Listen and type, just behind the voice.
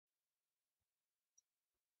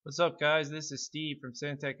What's up guys, this is Steve from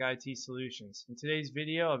Santec IT Solutions. In today's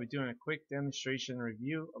video I'll be doing a quick demonstration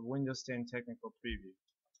review of Windows 10 Technical Preview.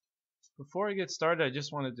 Before I get started I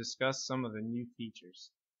just want to discuss some of the new features.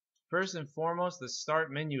 First and foremost, the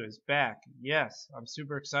start menu is back. Yes, I'm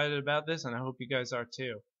super excited about this and I hope you guys are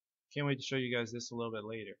too. Can't wait to show you guys this a little bit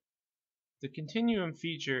later. The continuum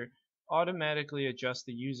feature automatically adjusts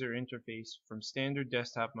the user interface from standard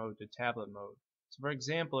desktop mode to tablet mode. So for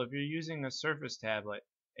example, if you're using a Surface tablet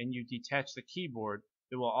and you detach the keyboard,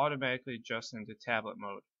 it will automatically adjust into tablet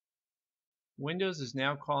mode. Windows is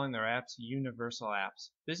now calling their apps universal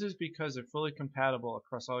apps. This is because they're fully compatible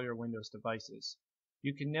across all your Windows devices.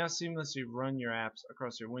 You can now seamlessly run your apps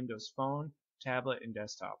across your Windows Phone, tablet, and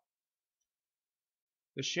desktop.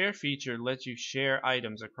 The share feature lets you share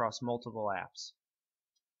items across multiple apps.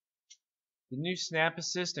 The new Snap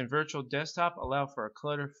Assist and Virtual Desktop allow for a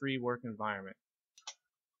clutter-free work environment.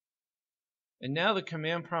 And now the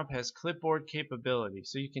command prompt has clipboard capability,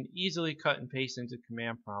 so you can easily cut and paste into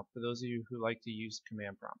command prompt for those of you who like to use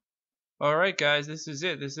command prompt. Alright guys, this is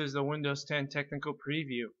it. This is the Windows 10 technical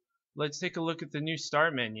preview. Let's take a look at the new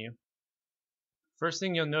start menu. First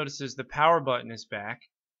thing you'll notice is the power button is back.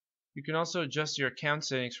 You can also adjust your account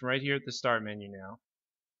settings from right here at the start menu now.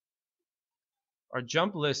 Our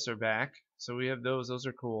jump lists are back, so we have those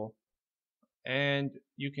are cool. And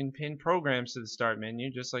you can pin programs to the start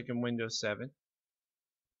menu just like in Windows 7.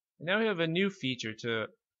 And now we have a new feature to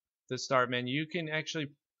the start menu. You can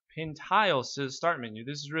actually pin tiles to the start menu.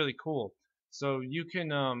 This is really cool. So you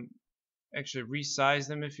can actually resize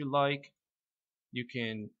them if you like. You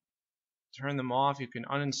can turn them off. You can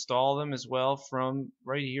uninstall them as well from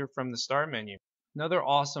right here from the start menu. Another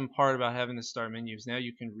awesome part about having the start menu is now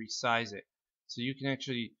you can resize it. So you can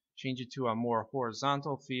actually change it to a more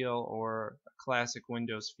horizontal feel or a classic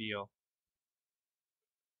Windows feel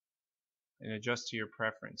and adjust to your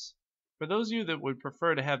preference. For those of you that would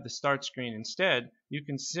prefer to have the start screen instead, you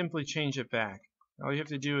can simply change it back. All you have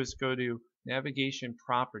to do is go to Navigation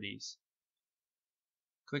Properties,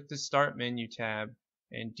 click the Start Menu tab,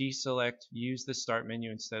 and deselect Use the Start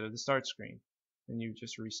Menu instead of the start screen. And you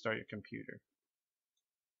just restart your computer.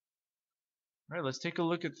 Alright, let's take a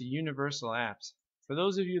look at the universal apps. For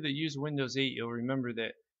those of you that use Windows 8, you'll remember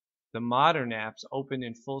that the modern apps open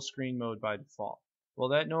in full screen mode by default. Well,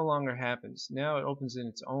 that no longer happens. Now it opens in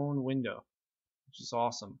its own window, which is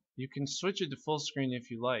awesome. You can switch it to full screen if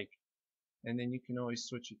you like, and then you can always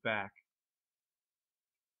switch it back.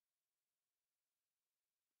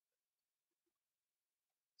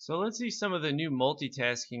 So let's see some of the new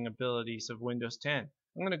multitasking abilities of Windows 10.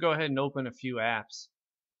 I'm going to go ahead and open a few apps.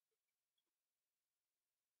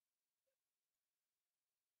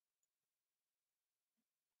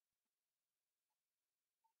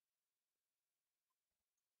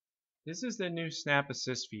 This is the new Snap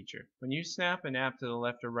Assist feature. When you snap an app to the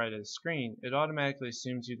left or right of the screen, it automatically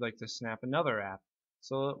assumes you'd like to snap another app.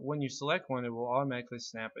 So when you select one, it will automatically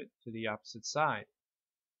snap it to the opposite side.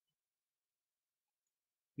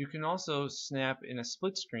 You can also snap in a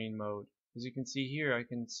split screen mode. As you can see here, I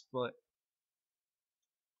can split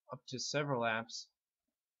up to several apps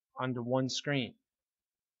onto one screen.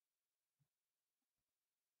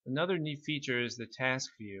 Another neat feature is the task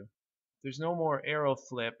view. There's no more arrow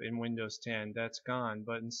flip in Windows 10, that's gone,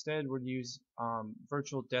 but instead we'll use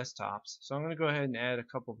virtual desktops. So I'm going to go ahead and add a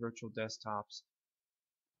couple virtual desktops.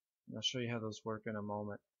 And I'll show you how those work in a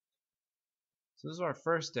moment. So this is our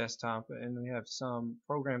first desktop, and we have some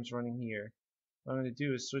programs running here. What I'm going to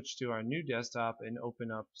do is switch to our new desktop and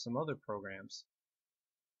open up some other programs.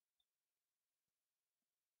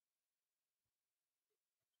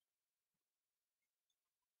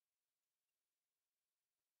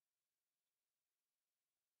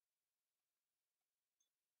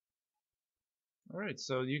 Alright,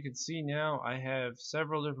 so you can see now I have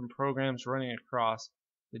several different programs running across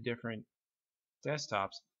the different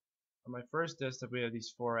desktops. On my first desktop we have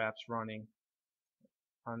these 4 apps running.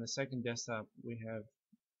 On the second desktop we have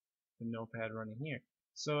the notepad running here.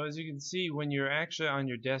 So as you can see, when you're actually on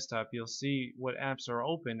your desktop, you'll see what apps are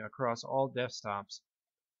open across all desktops.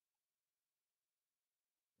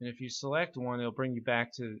 And if you select one, it'll bring you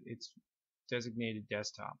back to its designated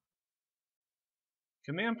desktop.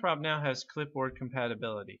 Command prompt now has clipboard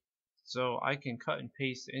compatibility, so I can cut and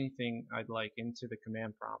paste anything I'd like into the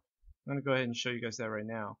command prompt. I'm going to go ahead and show you guys that right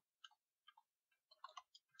now.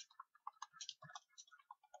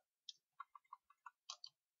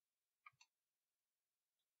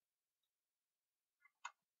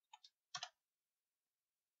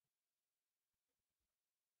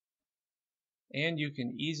 And you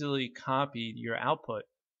can easily copy your output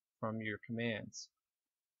from your commands.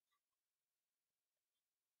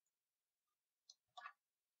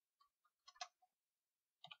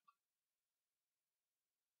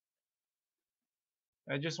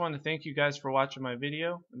 I just want to thank you guys for watching my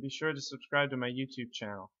video, and be sure to subscribe to my YouTube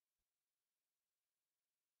channel.